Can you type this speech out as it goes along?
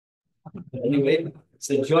Anyway, it's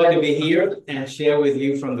a joy to be here and share with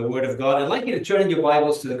you from the Word of God. I'd like you to turn in your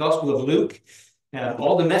Bibles to the Gospel of Luke.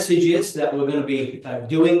 All the messages that we're going to be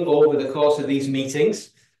doing over the course of these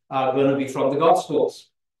meetings are going to be from the Gospels.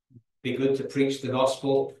 Be good to preach the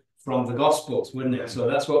Gospel from the Gospels, wouldn't it? So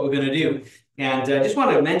that's what we're going to do. And I just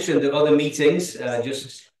want to mention the other meetings,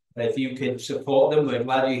 just if you could support them. We're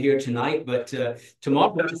glad you're here tonight. But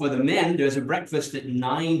tomorrow for the men, there's a breakfast at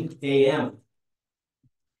 9 a.m.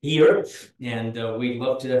 here, and we'd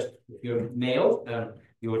love to, if you're male,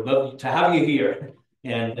 we would love to have you here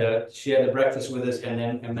and share the breakfast with us, and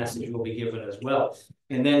then a message will be given as well.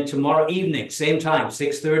 And then tomorrow evening, same time,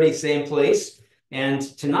 6:30, same place. And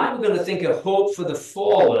tonight we're going to think of hope for the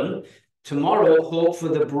fallen, tomorrow hope for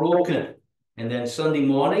the broken. And then Sunday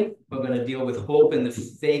morning, we're going to deal with hope in the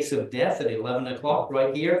face of death at 11 o'clock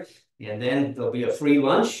right here. And then there'll be a free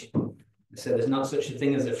lunch. I said there's not such a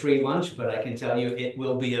thing as a free lunch, but I can tell you it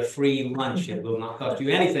will be a free lunch. It will not cost you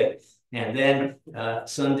anything. And then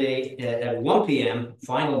Sunday at 1 p.m.,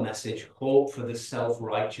 final message, hope for the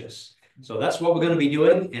self-righteous. So that's what we're going to be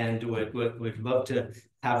doing, and we'd love to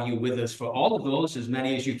have you with us for all of those, as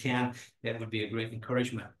many as you can. That would be a great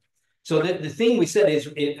encouragement. So the thing we said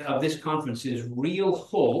of this conference is real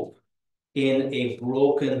hope in a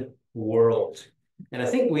broken world. And I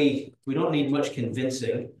think we don't need much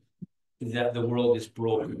convincing that the world is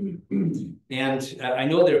broken. And I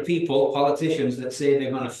know there are people, politicians, that say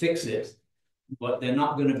they're going to fix it, but they're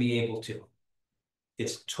not going to be able to.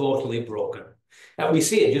 It's totally broken. And we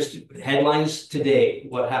see it, just headlines today,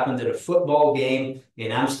 what happened at a football game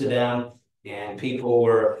in Amsterdam, and people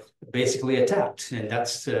were basically attacked. And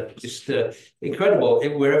that's just incredible.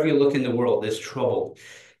 Wherever you look in the world, there's trouble.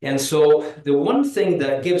 And so the one thing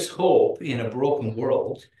that gives hope in a broken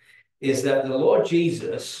world is that the Lord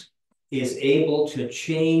Jesus is able to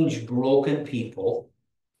change broken people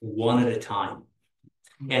one at a time.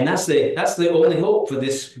 And that's the only hope for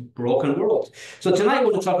this broken world. So tonight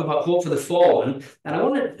we're going to talk about hope for the fallen. And I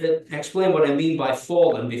want to explain what I mean by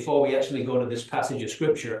fallen before we actually go to this passage of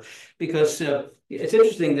scripture, because it's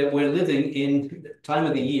interesting that we're living in the time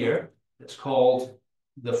of the year that's called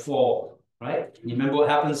the fall, right? You remember what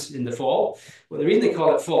happens in the fall? Well, the reason they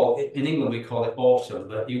call it fall, in England we call it autumn,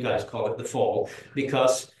 but you guys call it the fall,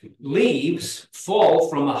 because leaves fall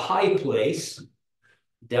from a high place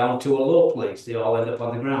down to a low place. They all end up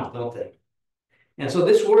on the ground, don't they? And so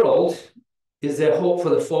this world is their hope for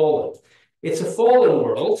the fallen. It's a fallen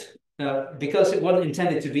world because it wasn't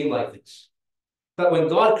intended to be like this. But when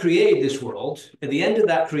God created this world, at the end of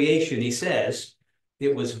that creation, he says,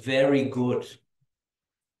 it was very good.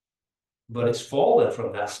 But it's fallen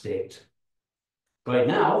from that state. Right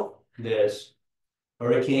now, there's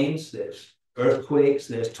hurricanes, there's earthquakes,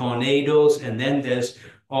 there's tornadoes, and then there's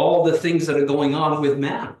all the things that are going on with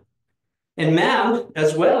man. And man,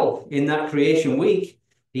 as well, in that creation week,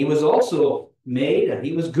 he was also made and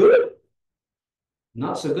he was good.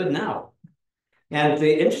 Not so good now. And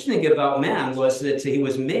the interesting thing about man was that he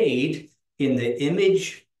was made in the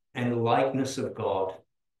image and likeness of God.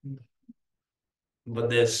 But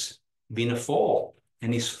there's been a fall,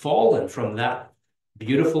 and he's fallen from that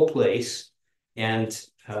beautiful place. And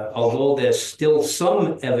although there's still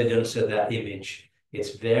some evidence of that image,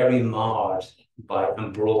 it's very marred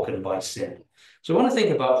and broken by sin. So I want to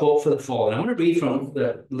think about hope for the fallen. I want to read from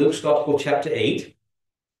Luke's Gospel, chapter 8.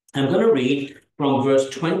 I'm going to read from verse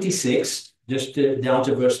 26 just down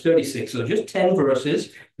to verse 36. So just 10 verses.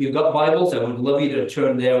 If you've got Bibles, I would love you to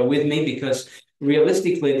turn there with me, because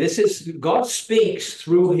realistically, God speaks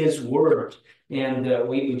through his word. And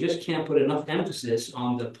we just can't put enough emphasis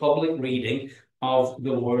on the public reading of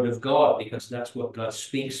the word of God, because that's what God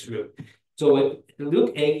speaks through. So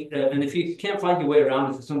Luke 8, and if you can't find your way around,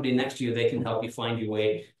 if there's somebody next to you, they can help you find your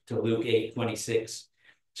way to Luke 8:26.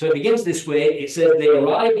 So it begins this way. It says, they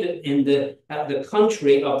arrived at the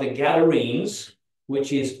country of the Gadarenes,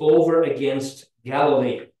 which is over against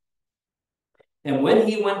Galilee. And when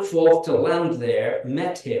he went forth to land there,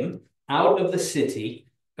 met him out of the city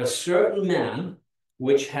a certain man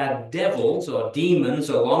which had devils or demons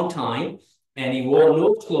a long time, and he wore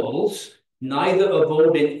no clothes, neither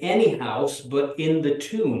abode in any house, but in the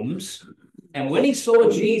tombs. And when he saw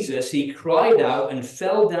Jesus, he cried out and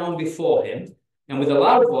fell down before him, and with a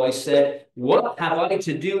loud voice said, What have I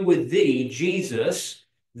to do with thee, Jesus,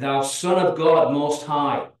 thou Son of God Most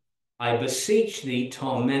High? I beseech thee,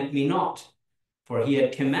 torment me not. For he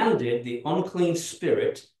had commanded the unclean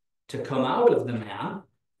spirit to come out of the man,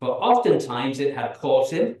 for oftentimes it had caught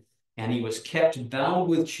him, and he was kept bound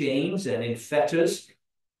with chains and in fetters.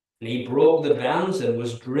 And he broke the bands and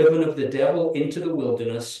was driven of the devil into the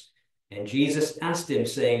wilderness, And Jesus asked him,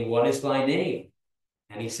 saying, what is thy name?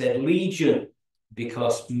 And he said, Legion,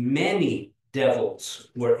 because many devils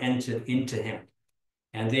were entered into him.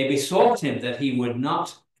 And they besought him that he would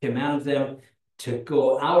not command them to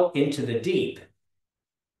go out into the deep.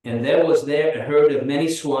 And there was there a herd of many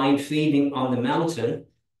swine feeding on the mountain,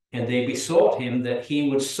 and they besought him that he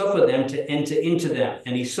would suffer them to enter into them,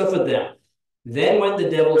 and he suffered them. Then went the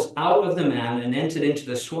devils out of the man and entered into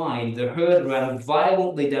the swine. The herd ran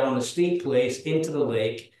violently down a steep place into the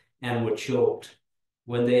lake and were choked.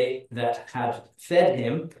 When they that had fed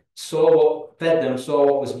them saw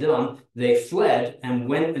what was done, they fled and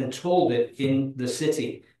went and told it in the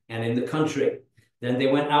city and in the country. Then they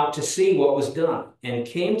went out to see what was done, and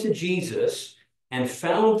came to Jesus, and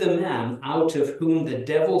found the man out of whom the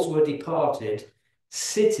devils were departed,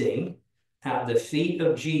 sitting at the feet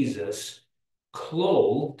of Jesus,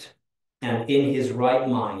 clothed and in his right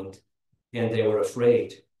mind, and they were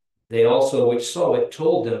afraid. They also which saw it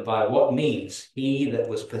told them by what means he that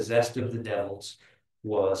was possessed of the devils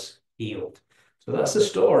was healed. So that's the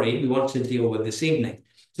story we want to deal with this evening.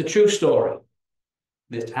 It's a true story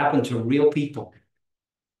that happened to real people.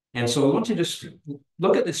 And so we want to just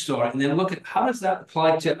look at this story and then look at how does that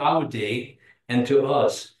apply to our day and to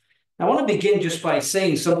us. I want to begin just by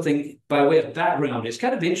saying something by way of background. It's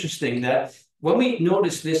kind of interesting that when we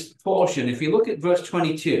notice this portion, if you look at verse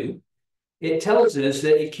 22, it tells us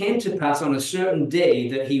that it came to pass on a certain day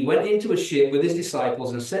that he went into a ship with his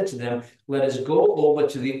disciples and said to them, let us go over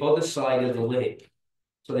to the other side of the lake.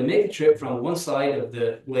 So they make a trip from one side of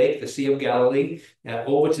the lake, the Sea of Galilee,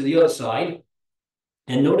 over to the other side.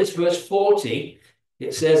 And notice verse 40,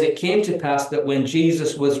 it says, it came to pass that when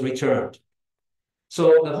Jesus was returned.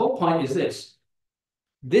 So the whole point is this.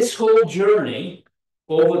 This whole journey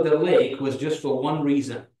over the lake was just for one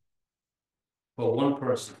reason, for one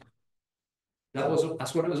person.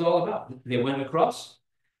 That's what it was all about. They went across.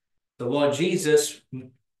 The Lord Jesus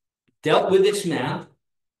dealt with this man.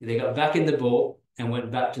 They got back in the boat and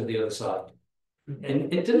went back to the other side.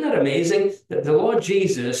 And isn't that amazing that the Lord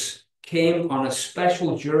Jesus came on a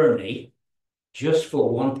special journey just for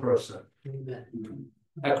one person? Amen.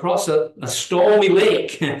 Across a stormy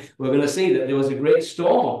lake. We're going to see that there was a great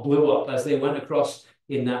storm blew up as they went across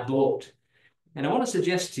in that boat. And I want to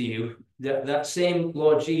suggest to you that that same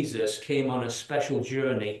Lord Jesus came on a special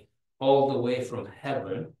journey all the way from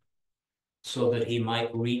heaven so that he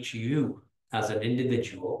might reach you as an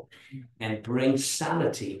individual and bring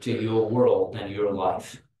sanity to your world and your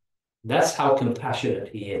life. That's how compassionate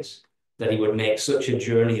he is, that he would make such a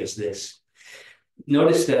journey as this.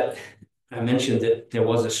 Notice that I mentioned that there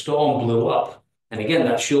was a storm blew up. And again,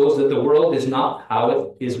 that shows that the world is not how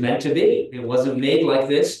it is meant to be. It wasn't made like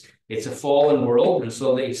this. It's a fallen world. And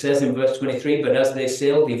so it says in verse 23, but as they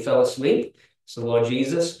sailed, he fell asleep. It's the Lord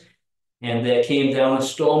Jesus. And there came down a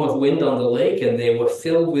storm of wind on the lake, and they were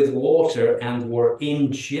filled with water and were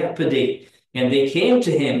in jeopardy. And they came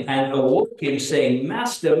to him and awoke him, saying,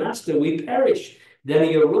 Master, Master, we perish. Then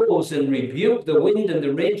he arose and rebuked the wind and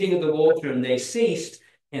the raging of the water, and they ceased,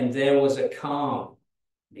 and there was a calm.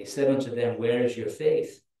 And he said unto them, where is your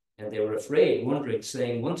faith? And they were afraid, wondering,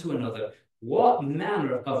 saying one to another, what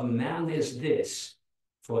manner of man is this?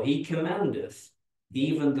 For he commandeth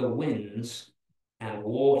even the winds and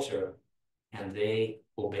water, and they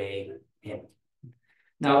obey him.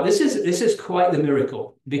 Now, this is quite the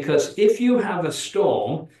miracle, because if you have a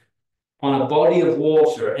storm on a body of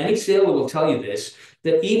water, any sailor will tell you this,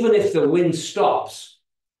 that even if the wind stops,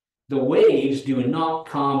 the waves do not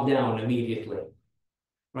calm down immediately.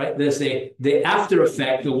 Right? There's the after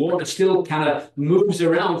effect. The water still kind of moves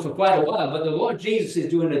around for quite a while, but the Lord Jesus is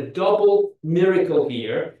doing a double miracle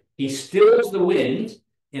here. He stills the wind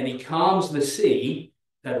and he calms the sea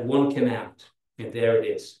at one command. And there it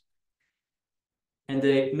is. And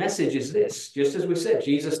the message is this, just as we said,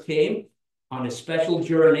 Jesus came on a special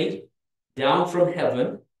journey down from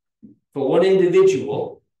heaven for one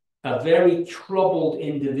individual, a very troubled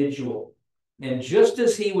individual. And just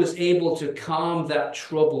as he was able to calm that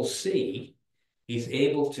troubled sea, he's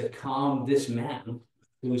able to calm this man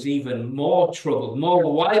who's even more troubled,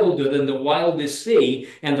 more wilder than the wildest sea,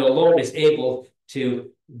 and the Lord is able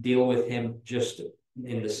to deal with him just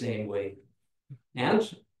in the same way. And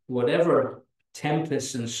whatever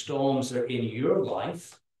tempests and storms are in your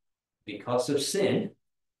life because of sin,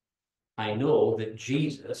 I know that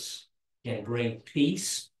Jesus can bring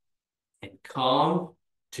peace and calm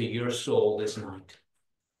to your soul this night.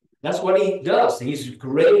 That's what he does. He's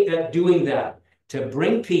great at doing that, to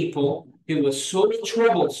bring people who are so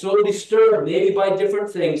troubled, so disturbed, maybe by different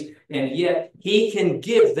things, and yet he can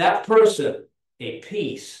give that person a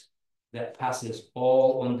peace that passes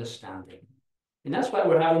all understanding. And that's why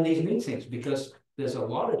we're having these meetings, because there's a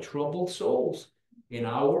lot of troubled souls in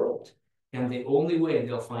our world. And the only way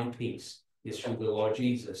they'll find peace is through the Lord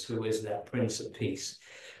Jesus, who is that Prince of Peace.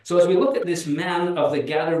 So as we look at this man of the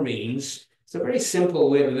Gadarenes, it's a very simple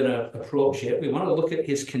way we're going to approach it. We want to look at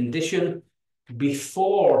his condition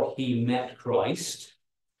before he met Christ.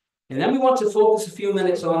 And then we want to focus a few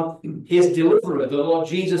minutes on his deliverer, the Lord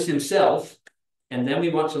Jesus himself. And then we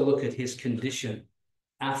want to look at his condition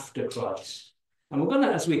after Christ. And we're going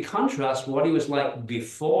to, as we contrast what he was like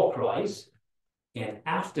before Christ and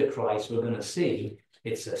after Christ, we're going to see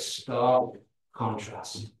it's a stark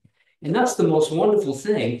contrast. And that's the most wonderful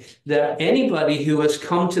thing, that anybody who has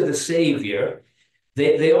come to the Savior,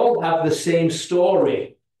 they all have the same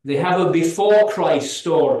story. They have a before Christ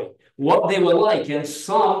story, what they were like. And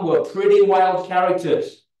some were pretty wild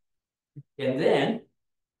characters. And then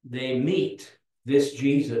they meet this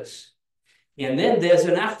Jesus. And then there's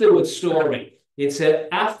an afterward story. It's an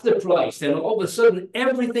after Christ, and all of a sudden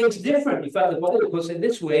everything's different. In fact, the Bible puts it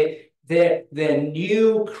this way: they're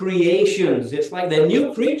new creations. It's like they're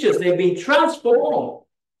new creatures. They've been transformed.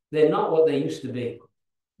 They're not what they used to be.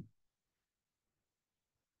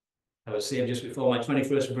 I was saved just before my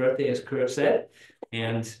 21st birthday, as Kurt said,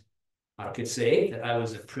 and I could say that I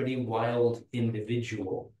was a pretty wild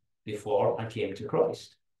individual before I came to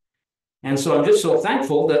Christ. And so I'm just so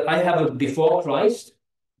thankful that I have a before Christ,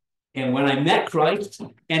 and when I met Christ,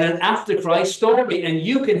 and an after Christ story, and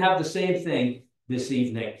you can have the same thing this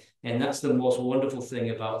evening. And that's the most wonderful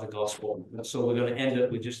thing about the gospel. So we're going to end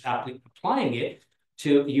up with just applying it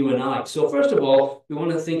to you and I. So first of all, we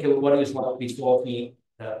want to think of what it was like before he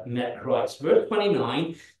met Christ. Verse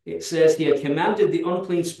 29, it says, he had commanded the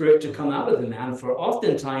unclean spirit to come out of the man, for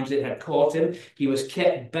oftentimes it had caught him. He was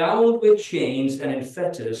kept bound with chains and in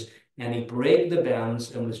fetters, and he brake the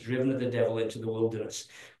bands and was driven of the devil into the wilderness.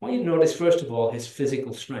 I want you to notice, first of all, his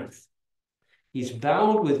physical strength. He's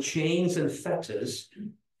bound with chains and fetters,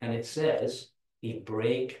 and it says he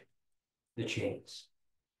brake the chains.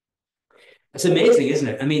 That's amazing, isn't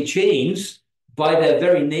it? I mean, chains, by their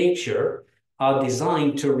very nature, are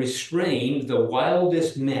designed to restrain the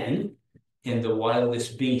wildest men and the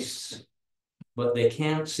wildest beasts, but they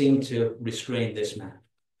can't seem to restrain this man.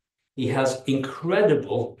 He has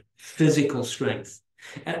incredible physical strength.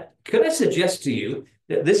 And could I suggest to you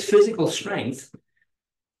that this physical strength,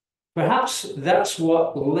 perhaps that's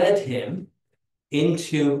what led him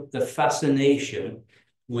into the fascination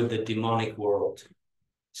with the demonic world.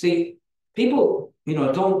 See, people,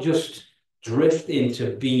 don't just drift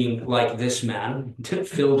into being like this man,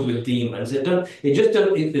 filled with demons. They're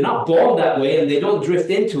not born that way, and they don't drift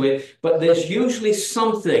into it, but there's usually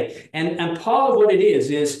something. And part of what it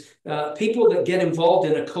is people that get involved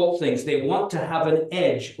in occult things, they want to have an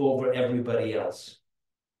edge over everybody else.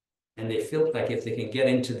 And they feel like if they can get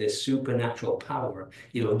into this supernatural power,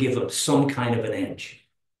 it'll give them some kind of an edge.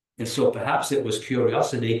 And so perhaps it was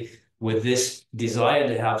curiosity with this desire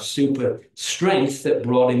to have super strength that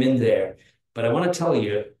brought him in there. But I want to tell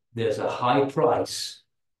you, there's a high price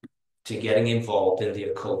to getting involved in the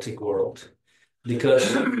occultic world.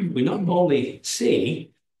 Because we not only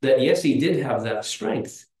see that, yes, he did have that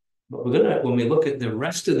strength, but when we look at the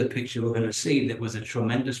rest of the picture, we're going to see that was a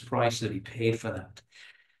tremendous price that he paid for that.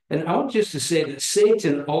 And I want just to say that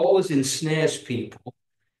Satan always ensnares people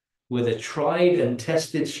with a tried and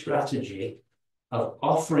tested strategy of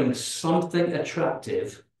offering something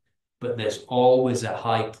attractive, but there's always a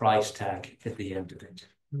high price tag at the end of it.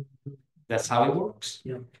 That's how it works.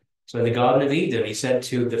 Yeah. So in the Garden of Eden, he said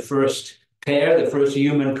to the first pair, the first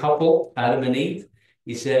human couple, Adam and Eve,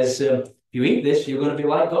 he says, if you eat this, you're going to be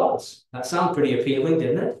like gods. That sounded pretty appealing,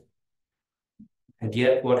 didn't it? And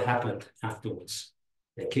yet what happened afterwards?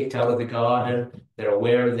 They're kicked out of the garden. They're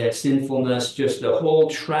aware of their sinfulness. Just the whole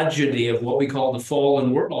tragedy of what we call the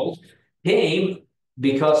fallen world came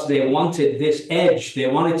because they wanted this edge. They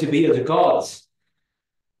wanted to be as gods.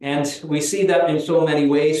 And we see that in so many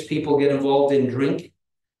ways. People get involved in drink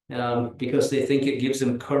because they think it gives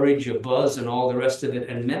them courage, a buzz, and all the rest of it.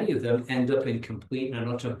 And many of them end up in complete and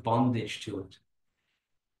utter bondage to it.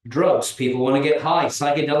 Drugs, people want to get high,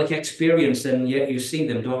 psychedelic experience, and yet you see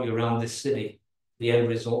them, don't you, around this city. The end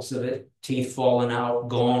results of it, teeth falling out,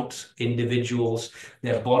 gaunt individuals,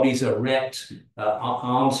 their bodies are wrecked,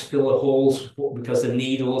 arms full of holes because of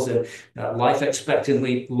needles, and life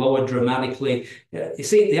expectancy lowered dramatically. You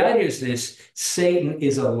see, the idea is this: Satan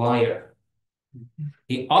is a liar.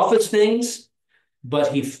 He offers things,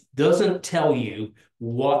 but he doesn't tell you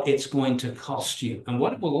what it's going to cost you. And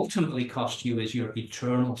what it will ultimately cost you is your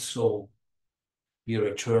eternal soul, your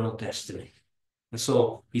eternal destiny. And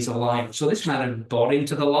so he's a lion. So this man had bought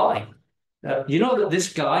into the lie. You know that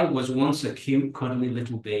this guy was once a cute, cuddly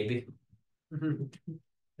little baby? We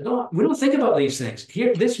don't think about these things.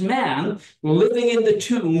 Here, this man living in the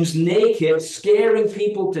tombs, naked, scaring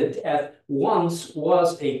people to death, once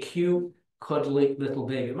was a cute, cuddly little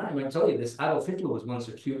baby. Man, I'm going to tell you this, Adolf Hitler was once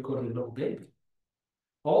a cute, cuddly little baby.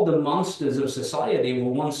 All the monsters of society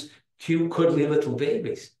were once cute, cuddly little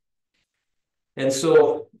babies. And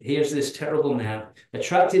so here's this terrible man,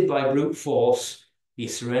 attracted by brute force, he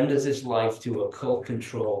surrenders his life to occult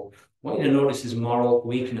control. I want you to notice his moral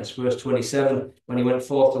weakness. Verse 27, when he went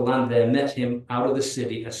forth to land, there met him out of the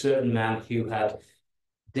city a certain man who had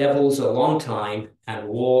devils a long time and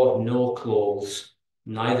wore no clothes,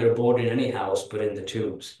 neither abode in any house, but in the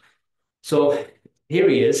tombs. So here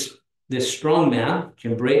he is, this strong man,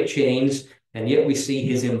 can break chains, and yet we see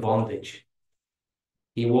he's in bondage.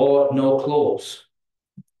 He wore no clothes.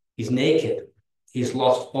 He's naked. He's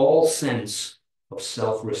lost all sense of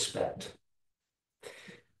self-respect.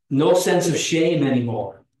 No sense of shame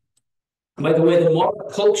anymore. By the way, the more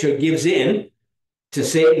culture gives in to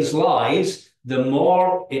Satan's lies, the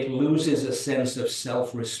more it loses a sense of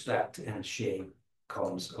self-respect, and shame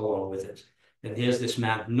comes along with it. And here's this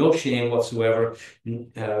man, no shame whatsoever,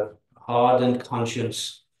 hardened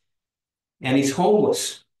conscience, and he's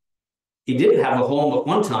homeless. He did have a home at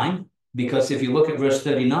one time, because if you look at verse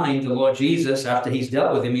 39, the Lord Jesus, after he's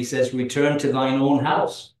dealt with him, he says, return to thine own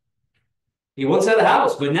house. He once had a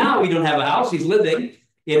house, but now he don't have a house. He's living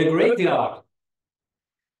in a graveyard.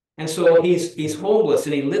 And so he's homeless,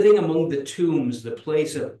 and he's living among the tombs, the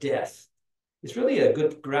place of death. It's really a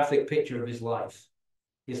good graphic picture of his life.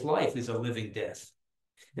 His life is a living death.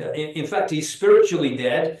 In fact, he's spiritually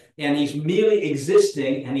dead, and he's merely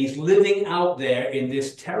existing, and he's living out there in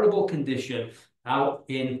this terrible condition, out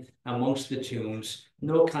in amongst the tombs,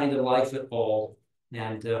 no kind of life at all.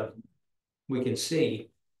 And we can see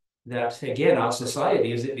that, again, our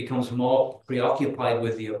society, as it becomes more preoccupied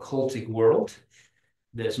with the occultic world,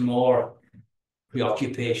 there's more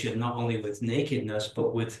preoccupation not only with nakedness,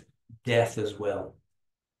 but with death as well.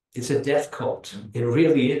 It's a death cult. It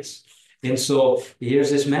really is. And so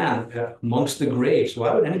here's this man amongst the graves.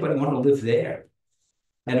 Why would anybody want to live there?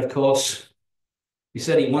 And of course, he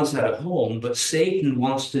said he once had a home, but Satan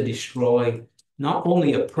wants to destroy not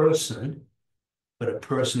only a person, but a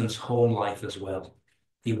person's home life as well.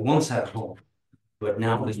 He once had a home, but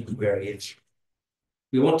now this is where he is.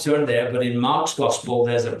 We won't turn there, but in Mark's gospel,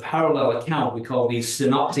 there's a parallel account. We call these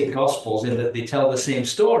synoptic gospels, in that they tell the same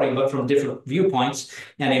story, but from different viewpoints.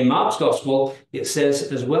 And in Mark's gospel, it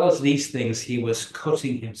says, as well as these things, he was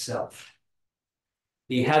cutting himself.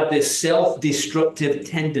 He had this self-destructive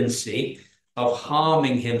tendency of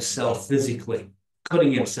harming himself physically,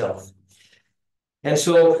 cutting himself. And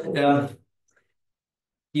so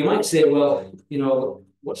you might say, well,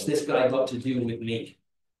 what's this guy got to do with me?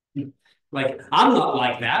 Like, I'm not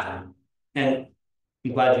like that, and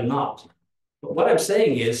I'm glad you're not. But what I'm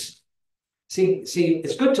saying is, see,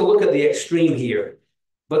 it's good to look at the extreme here,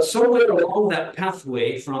 but somewhere along that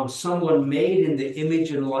pathway from someone made in the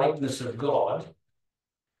image and likeness of God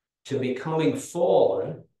to becoming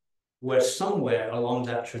fallen, we're somewhere along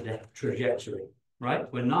that trajectory, right?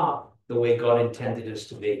 We're not the way God intended us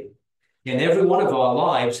to be. And every one of our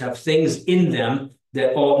lives have things in them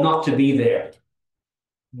that ought not to be there.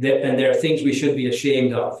 And there are things we should be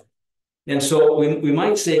ashamed of. And so we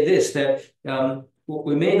might say this, that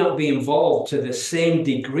we may not be involved to the same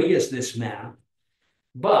degree as this man,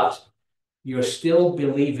 but you're still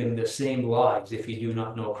believing the same lies if you do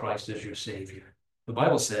not know Christ as your Savior. The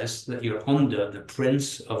Bible says that you're under the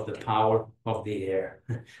prince of the power of the air.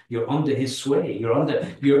 You're under his sway. You're under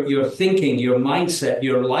your thinking, your mindset,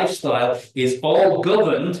 your lifestyle is all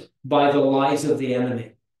governed by the lies of the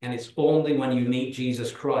enemy. And it's only when you meet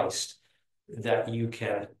Jesus Christ that you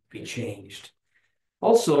can be changed.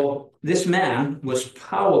 Also, this man was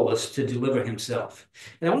powerless to deliver himself.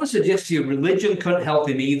 And I want to suggest to you, religion couldn't help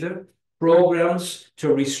him either. Programs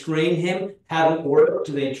to restrain him hadn't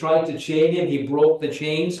worked. They tried to chain him. He broke the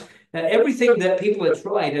chains. Everything that people had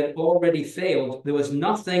tried had already failed. There was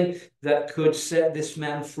nothing that could set this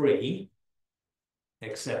man free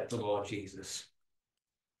except the Lord Jesus.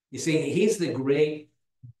 You see, he's the great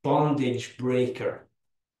bondage breaker.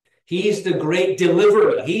 He's the great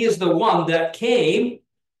deliverer. He is the one that came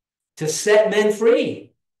to set men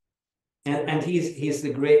free. And he's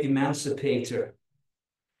the great emancipator.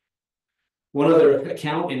 One other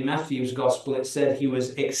account in Matthew's gospel, it said he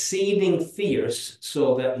was exceeding fierce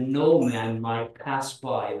so that no man might pass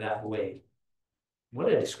by that way. What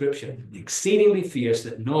a description. Exceedingly fierce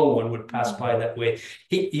that no one would pass by that way.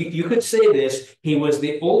 You could say this, he was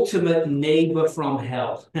the ultimate neighbor from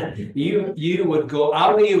hell. You would go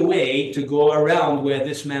out of your way to go around where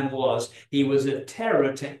this man was. He was a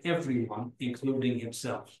terror to everyone, including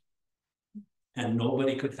himself. And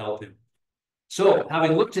nobody could help him. So,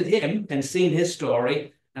 having looked at him and seen his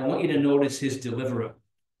story, I want you to notice his deliverer.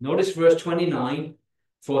 Notice verse 29.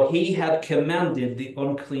 For he had commanded the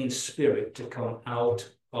unclean spirit to come out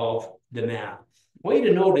of the man. I want you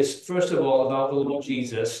to notice, first of all, about the Lord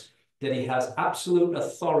Jesus, that he has absolute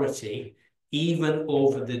authority even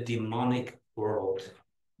over the demonic world.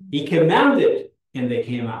 He commanded, and they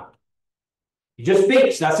came out. He just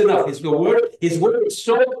speaks, that's enough. His word is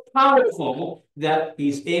so powerful that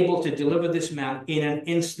he's able to deliver this man in an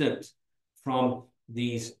instant from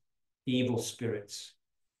these evil spirits.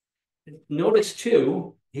 Notice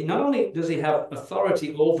too, not only does he have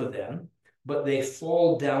authority over them, but they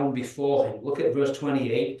fall down before him. Look at verse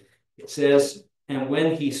 28. It says, and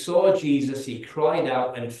when he saw Jesus, he cried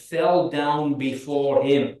out and fell down before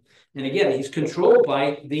him. And again, he's controlled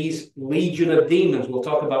by these legion of demons. We'll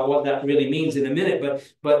talk about what that really means in a minute,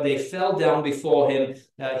 but they fell down before him.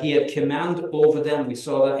 He had command over them. We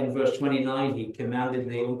saw that in verse 29. He commanded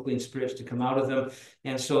the unclean spirits to come out of them.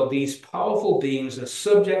 And so these powerful beings are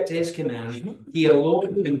subject to his command. He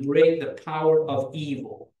alone can break the power of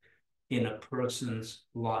evil in a person's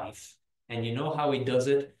life. And you know how he does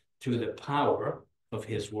it? Through the power of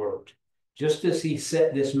his word. Just as he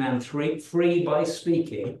set this man free by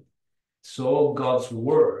speaking, so God's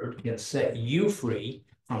word can set you free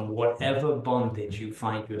from whatever bondage you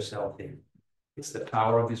find yourself in. It's the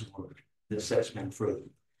power of his word that sets men free.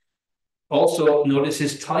 Also, notice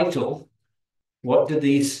his title. What do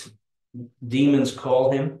these demons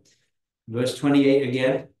call him? Verse 28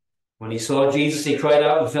 again. When he saw Jesus, he cried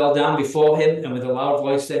out and fell down before him, and with a loud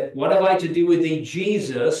voice said, what have I to do with thee,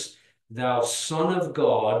 Jesus, thou Son of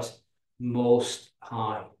God, Most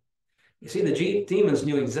High? You see, the demons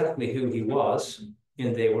knew exactly who he was,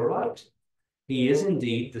 and they were right. He is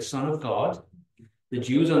indeed the Son of God. The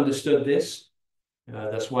Jews understood this.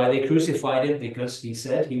 That's why they crucified him, because he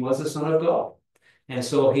said he was the Son of God. And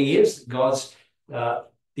so he is God's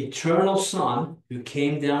eternal Son who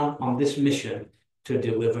came down on this mission to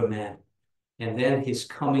deliver man. And then his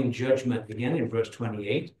coming judgment, again in verse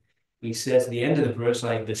 28, he says at the end of the verse,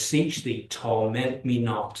 I beseech thee, torment me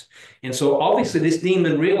not. And so obviously this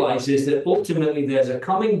demon realizes that ultimately there's a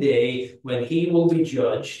coming day when he will be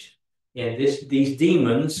judged, and these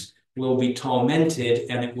demons will be tormented,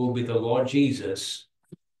 and it will be the Lord Jesus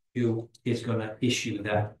who is going to issue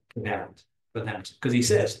that command for them. Because he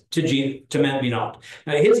says, torment me not.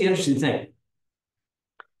 Now here's the interesting thing.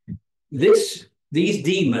 These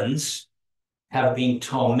demons have been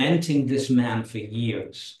tormenting this man for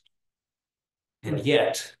years. And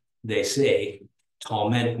yet they say,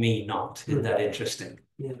 torment me not. Isn't that interesting?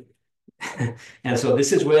 Yeah. And so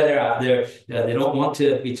this is where they're at. They don't want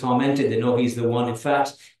to be tormented. They know he's the one. In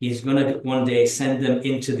fact, he's going to one day send them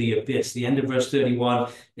into the abyss. The end of verse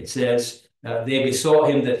 31, it says, they besought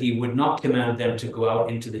him that he would not command them to go out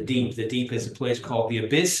into the deep. The deep is a place called the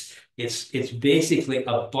abyss. It's basically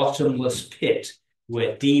a bottomless pit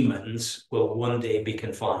where demons will one day be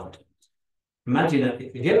confined. Imagine that.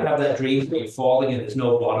 If you ever have that dream where you're falling and there's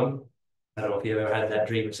no bottom, I don't know if you ever had that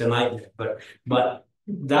dream. It's a nightmare, but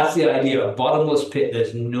that's the idea. A bottomless pit.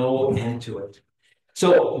 There's no end to it.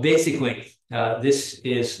 So basically, this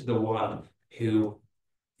is the one who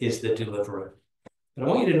is the deliverer. But I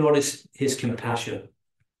want you to notice his compassion.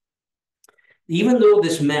 Even though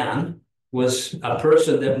this man was a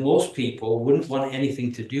person that most people wouldn't want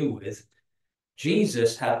anything to do with,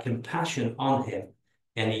 Jesus had compassion on him.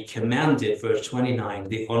 And he commanded, verse 29,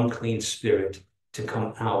 the unclean spirit to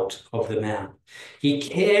come out of the man. He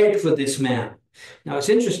cared for this man. Now, it's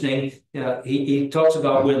interesting. He talks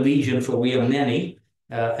about we're legion, for we are many.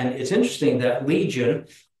 And it's interesting that legion,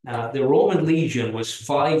 the Roman legion was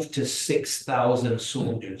 5,000 to 6,000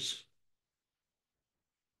 soldiers.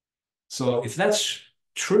 So if that's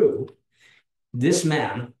true, this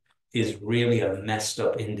man is really a messed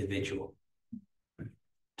up individual.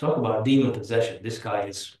 Talk about demon possession. This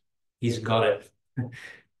guy he's got it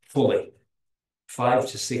fully. 5,000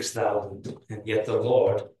 to 6,000. And yet the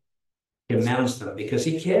Lord commands them because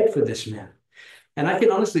he cared for this man. And I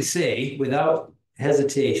can honestly say, without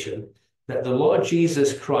hesitation, that the Lord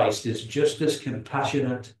Jesus Christ is just as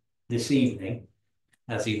compassionate this evening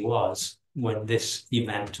as he was when this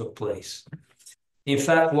event took place. In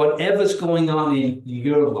fact, whatever's going on in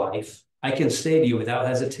your life, I can say to you without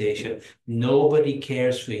hesitation, nobody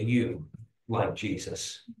cares for you like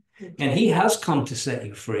Jesus. And he has come to set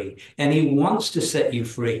you free, and he wants to set you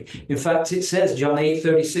free. In fact, it says, John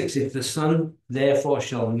 8:36, if the Son therefore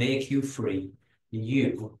shall make you free,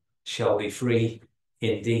 you shall be free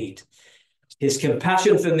indeed. His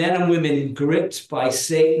compassion for men and women gripped by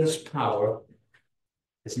Satan's power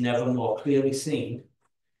is never more clearly seen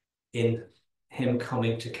in him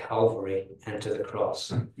coming to Calvary and to the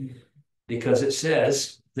cross. Because it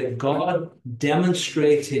says that God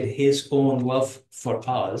demonstrated his own love for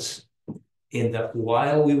us in that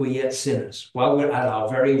while we were yet sinners, while we're at our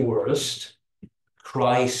very worst,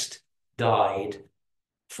 Christ died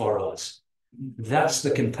for us. That's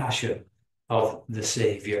the compassion of the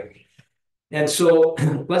Savior. And so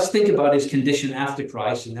let's think about his condition after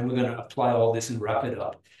Christ, and then we're going to apply all this and wrap it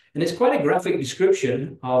up. And it's quite a graphic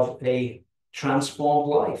description of a transformed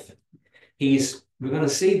life. We're going to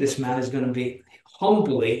see this man is going to be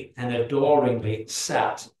humbly and adoringly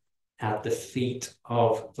sat at the feet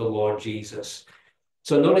of the Lord Jesus.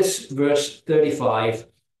 So notice verse 35,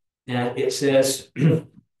 and it says that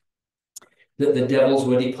the devils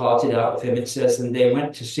were departed out of him. It says, and they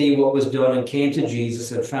went to see what was done and came to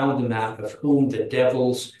Jesus and found the man of whom the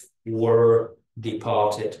devils were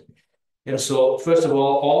departed. And so, first of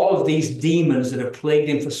all of these demons that have plagued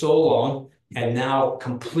him for so long are now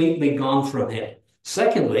completely gone from him.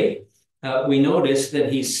 Secondly, we notice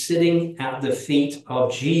that he's sitting at the feet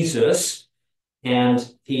of Jesus,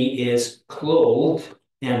 and he is clothed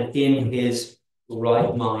and in his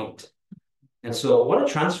right mind. And so what a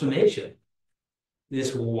transformation.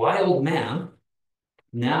 This wild man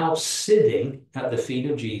now sitting at the feet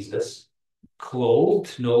of Jesus,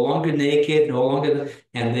 clothed, no longer naked,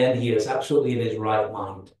 and then he is absolutely in his right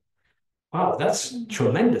mind. Wow, that's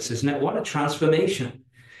tremendous, isn't it? What a transformation.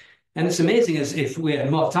 And it's amazing, as if we had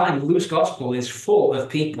more time, Luke's gospel is full of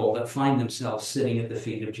people that find themselves sitting at the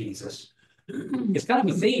feet of Jesus. It's kind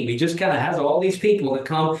of a theme. He just kind of has all these people that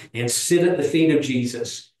come and sit at the feet of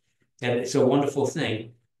Jesus. And it's a wonderful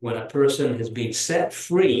thing when a person has been set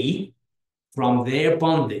free from their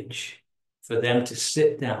bondage for them to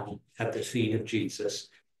sit down at the feet of Jesus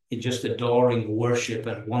in just adoring worship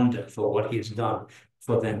and wonder for what he has done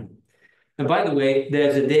for them. And by the way,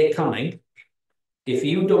 there's a day coming. If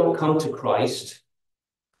you don't come to Christ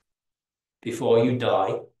before you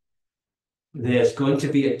die, there's going to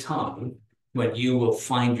be a time when you will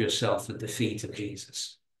find yourself at the feet of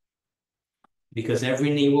Jesus. Because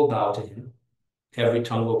every knee will bow to him, every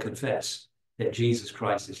tongue will confess that Jesus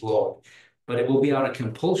Christ is Lord. But it will be out of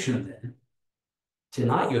compulsion then.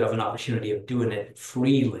 Tonight you have an opportunity of doing it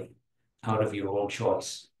freely out of your own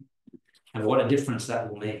choice. And what a difference that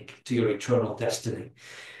will make to your eternal destiny.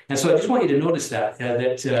 And so I just want you to notice that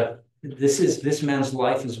this man's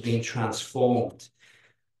life is being transformed.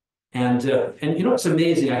 And you know, it's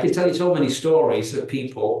amazing. I can tell you so many stories of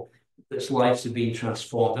people whose lives have been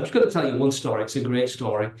transformed. I'm just going to tell you one story. It's a great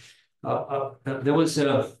story. There was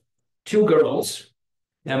two girls.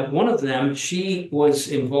 And one of them, she was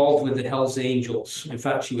involved with the Hells Angels. In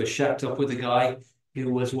fact, she was shacked up with a guy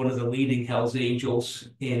who was one of the leading Hells Angels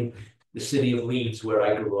in the city of Leeds, where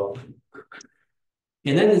I grew up.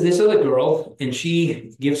 And then there's this other girl, and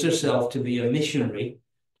she gives herself to be a missionary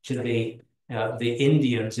to the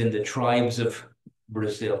Indians in the tribes of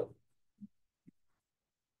Brazil.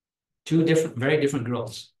 Two different, very different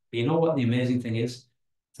girls. But you know what the amazing thing is?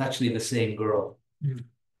 It's actually the same girl.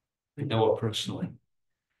 I know her personally.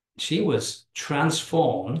 She was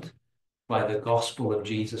transformed by the gospel of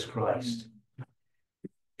Jesus Christ.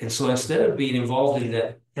 And so instead of being involved in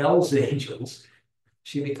the Hells Angels,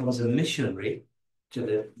 she becomes a missionary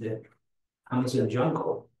to the Amazon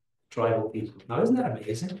jungle tribal people. Now, isn't that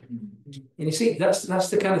amazing? And you see, that's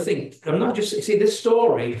the kind of thing. I'm not just, see, this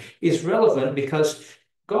story is relevant because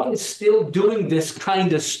God is still doing this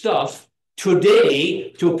kind of stuff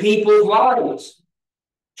today to people's lives,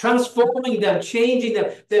 transforming them, changing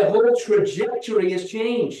them. Their whole trajectory has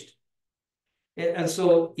changed. And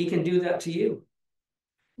so he can do that to you.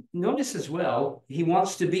 Notice as well, he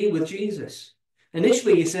wants to be with Jesus.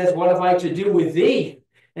 Initially, he says, what have I to do with thee?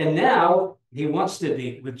 And now he wants to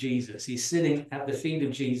be with Jesus. He's sitting at the feet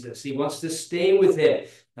of Jesus. He wants to stay with him.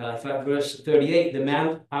 In fact, verse 38, the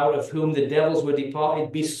man out of whom the devils were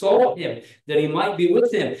departed besought him that he might be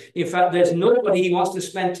with him. In fact, there's nobody he wants to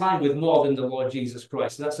spend time with more than the Lord Jesus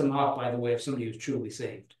Christ. That's a mark, by the way, of somebody who's truly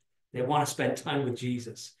saved. They want to spend time with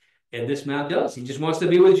Jesus. And this man does. He just wants to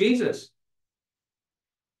be with Jesus.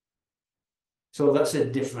 So that's a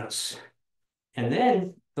difference. And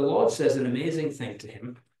then the Lord says an amazing thing to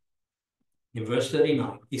him. In verse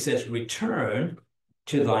 39, he says, return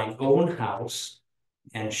to thine own house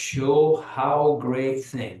and show how great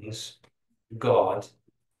things God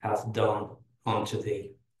hath done unto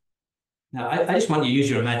thee. Now, I just want you to use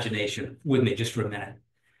your imagination with me just for a minute.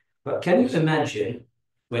 But can you imagine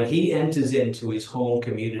when he enters into his home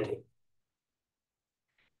community?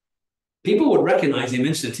 People would recognize him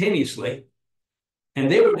instantaneously, and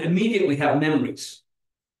they would immediately have memories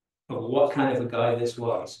of what kind of a guy this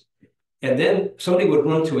was. And then somebody would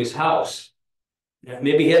run to his house.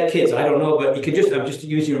 Maybe he had kids, I don't know, but you could just, I'm just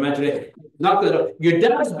using your imagination. Knock that up. Your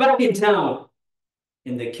dad's back in town.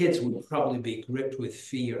 And the kids would probably be gripped with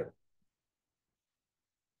fear.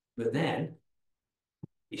 But then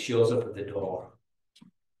he shows up at the door.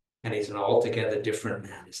 And he's an altogether different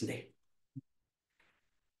man, isn't he?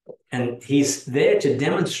 And he's there to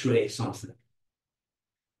demonstrate something.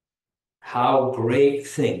 How great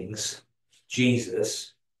things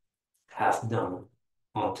Jesus hath done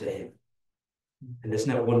unto him. And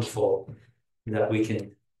isn't it wonderful that we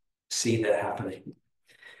can see that happening?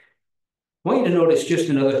 I want you to notice just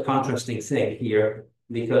another contrasting thing here,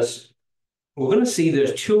 because we're going to see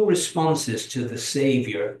there's two responses to the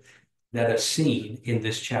Savior that are seen in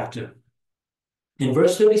this chapter. In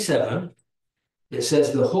verse 37, it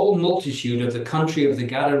says, the whole multitude of the country of the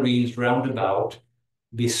Gadarenes round about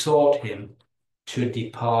besought him to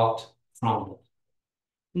depart from them.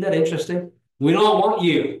 Isn't that interesting? We don't want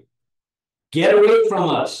you. Get away from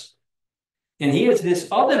us. And here's this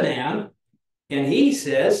other man, and he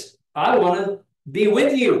says, I want to be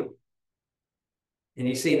with you. And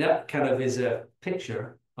you see, that kind of is a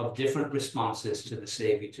picture of different responses to the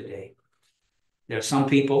Savior today. There are some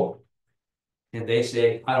people, and they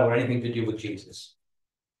say, I don't want anything to do with Jesus.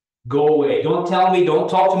 Go away. Don't tell me. Don't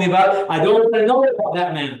talk to me about it. I don't want to know about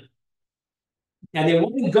that man. And they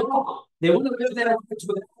want to go. They want to live their lives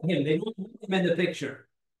without him. They don't want him in the picture.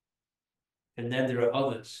 And then there are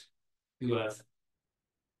others who have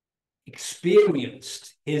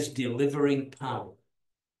experienced his delivering power.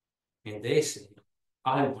 And they say,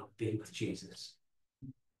 I want to be with Jesus.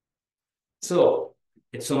 So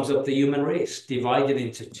it sums up the human race, divided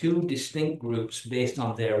into two distinct groups based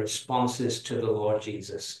on their responses to the Lord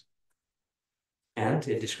Jesus. And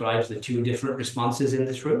it describes the two different responses in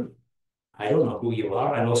this room. I don't know who you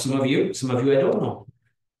are. I know some of you I don't know.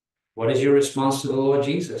 What is your response to the Lord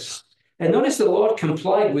Jesus? And notice the Lord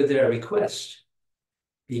complied with their request.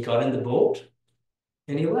 He got in the boat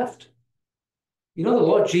and he left. You know, the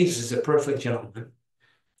Lord Jesus is a perfect gentleman.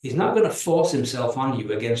 He's not going to force himself on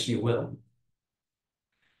you against your will.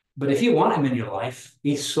 But if you want him in your life,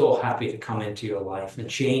 he's so happy to come into your life and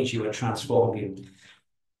change you and transform you.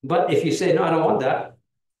 But if you say, no, I don't want that,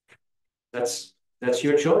 that's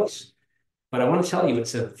your choice. But I want to tell you,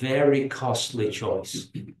 it's a very costly choice.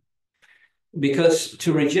 Because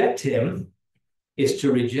to reject him is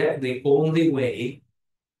to reject the only way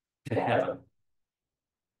to heaven.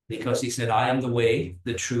 Because he said, I am the way,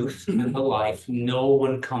 the truth, and the life. No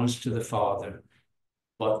one comes to the Father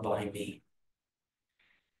but by me.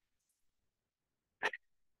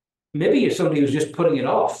 Maybe you're somebody who's just putting it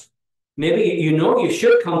off. Maybe you know you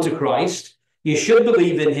should come to Christ. You should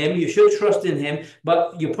believe in him. You should trust in him,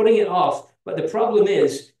 but you're putting it off. But the problem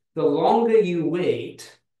is, the longer you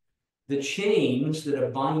wait, the chains that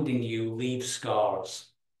are binding you leave scars.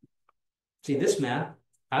 See, this man,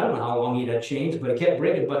 I don't know how long he'd had chains, but he kept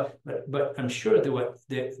breaking. But I'm sure there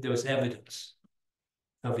was evidence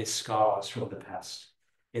of his scars from the past.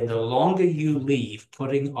 And the longer you leave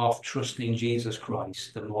putting off trusting Jesus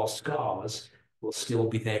Christ, the more scars will still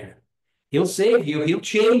be there. He'll save you, he'll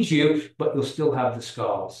change you, but you'll still have the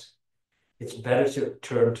scars. It's better to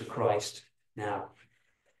turn to Christ now.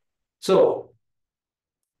 So,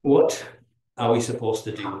 what are we supposed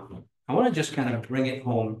to do? I want to just kind of bring it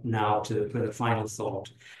home now to the final thought.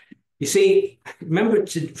 You see, remember,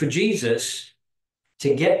 for Jesus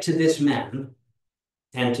to get to this man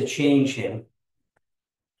and to change him,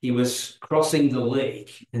 he was crossing the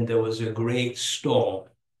lake and there was a great storm.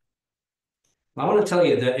 I want to tell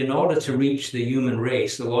you that in order to reach the human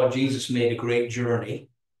race, the Lord Jesus made a great journey.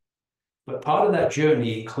 But part of that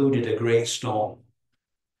journey included a great storm.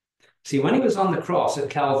 See, when he was on the cross at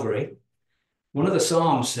Calvary, one of the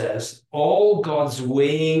Psalms says, all God's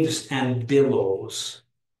waves and billows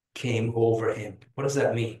came over him. What does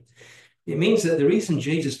that mean? It means that the reason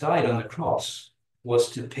Jesus died on the cross was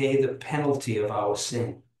to pay the penalty of our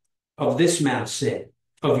sin, of this man's sin,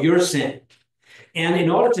 of your sin. And in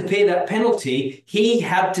order to pay that penalty, he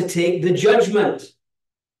had to take the judgment,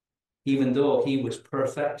 even though he was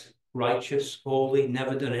perfect, righteous, holy,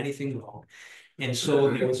 never done anything wrong. And so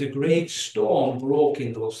there was a great storm broke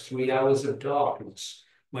in those 3 hours of darkness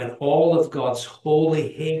when all of God's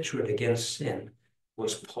holy hatred against sin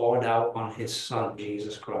was poured out on his son,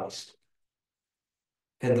 Jesus Christ.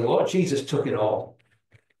 And the Lord Jesus took it all.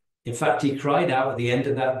 In fact, he cried out at the end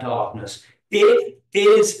of that darkness, "It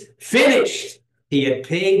is finished." He had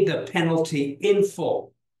paid the penalty in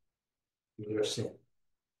full for your sin.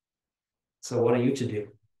 So what are you to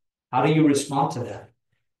do? How do you respond to that?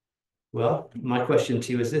 Well, my question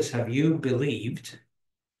to you is this: have you believed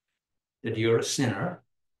that you're a sinner,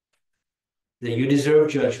 that you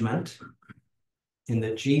deserve judgment, and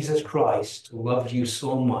that Jesus Christ loved you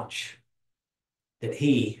so much that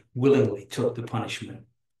he willingly took the punishment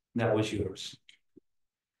that was yours?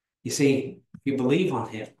 You see, if you believe on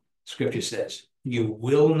him, Scripture says, you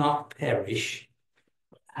will not perish,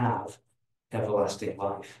 have everlasting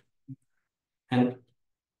life. And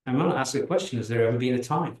I'm going to ask the question, has there ever been a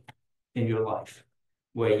time in your life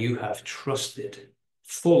where you have trusted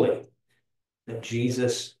fully that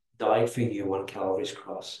Jesus died for you on Calvary's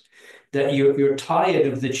cross? That you're tired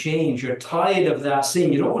of the change, you're tired of that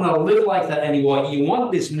sin. You don't want to live like that anymore. You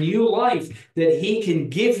want this new life that he can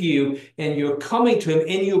give you, and you're coming to him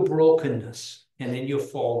in your brokenness and in your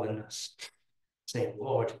fallenness, saying,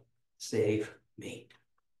 "Lord, save me."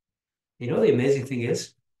 You know, the amazing thing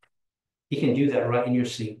is, he can do that right in your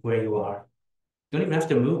seat where you are. You don't even have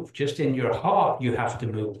to move. Just in your heart, you have to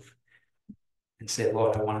move and say,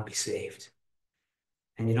 "Lord, I want to be saved."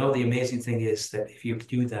 And you know, the amazing thing is that if you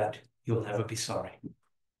do that, you'll never be sorry.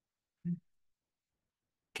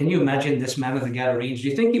 Can you imagine this man of the Gadarenes? Do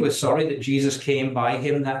you think he was sorry that Jesus came by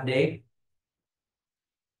him that day?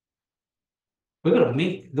 We're going to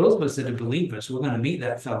meet, those of us that are believers, we're going to meet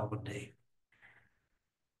that fellow one day.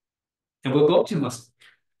 And we'll go to him,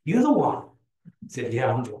 "You're the one." He said,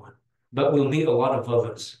 "Yeah, I'm the one." But we'll meet a lot of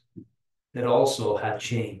others that also had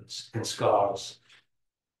chains and scars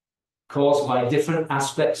caused by different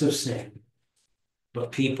aspects of sin,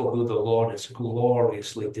 but people who the Lord has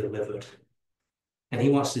gloriously delivered. And he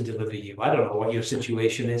wants to deliver you. I don't know what your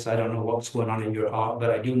situation is. I don't know what's going on in your heart, but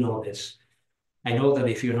I do know this. I know that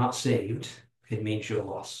if you're not saved, it means you're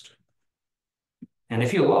lost. And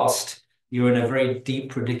if you're lost, you're in a very deep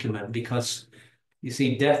predicament, because you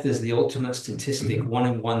see, death is the ultimate statistic. One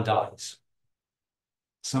in one dies.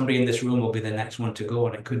 Somebody in this room will be the next one to go,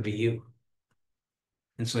 and it could be you.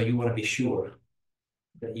 And so you want to be sure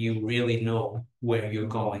that you really know where you're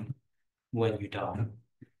going when you die.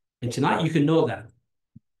 And tonight you can know that.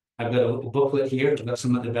 I've got a little booklet here. I've got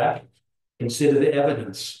some at the back. Consider the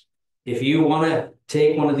evidence. If you want to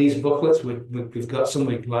take one of these booklets, we've got some.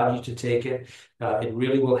 We'd glad you to take it. It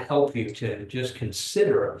really will help you to just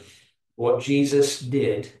consider what Jesus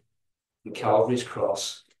did on Calvary's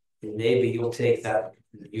cross. And maybe you'll take that,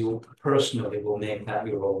 you personally will make that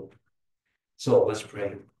your own. So let's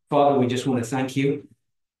pray. Father, we just want to thank you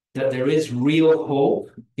that there is real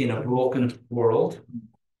hope in a broken world.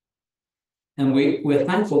 And we're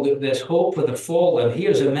thankful that there's hope for the fallen.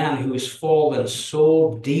 Here's a man who has fallen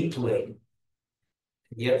so deeply.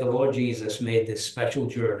 Yet the Lord Jesus made this special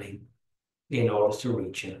journey in order to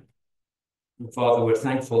reach him. And Father, we're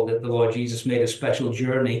thankful that the Lord Jesus made a special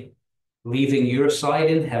journey, leaving your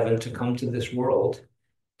side in heaven to come to this world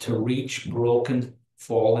to reach broken,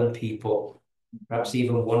 fallen people, perhaps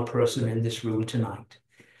even one person in this room tonight.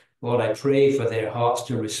 Lord, I pray for their hearts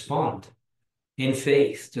to respond in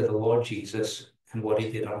faith to the Lord Jesus and what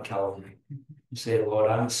he did on Calvary. And say, "Lord,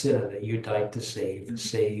 I'm a sinner that you died to save.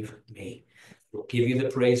 Save me." We'll give you the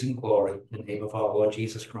praise and glory in the name of our Lord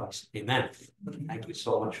Jesus Christ. Amen. Thank you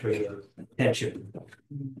so much for your attention.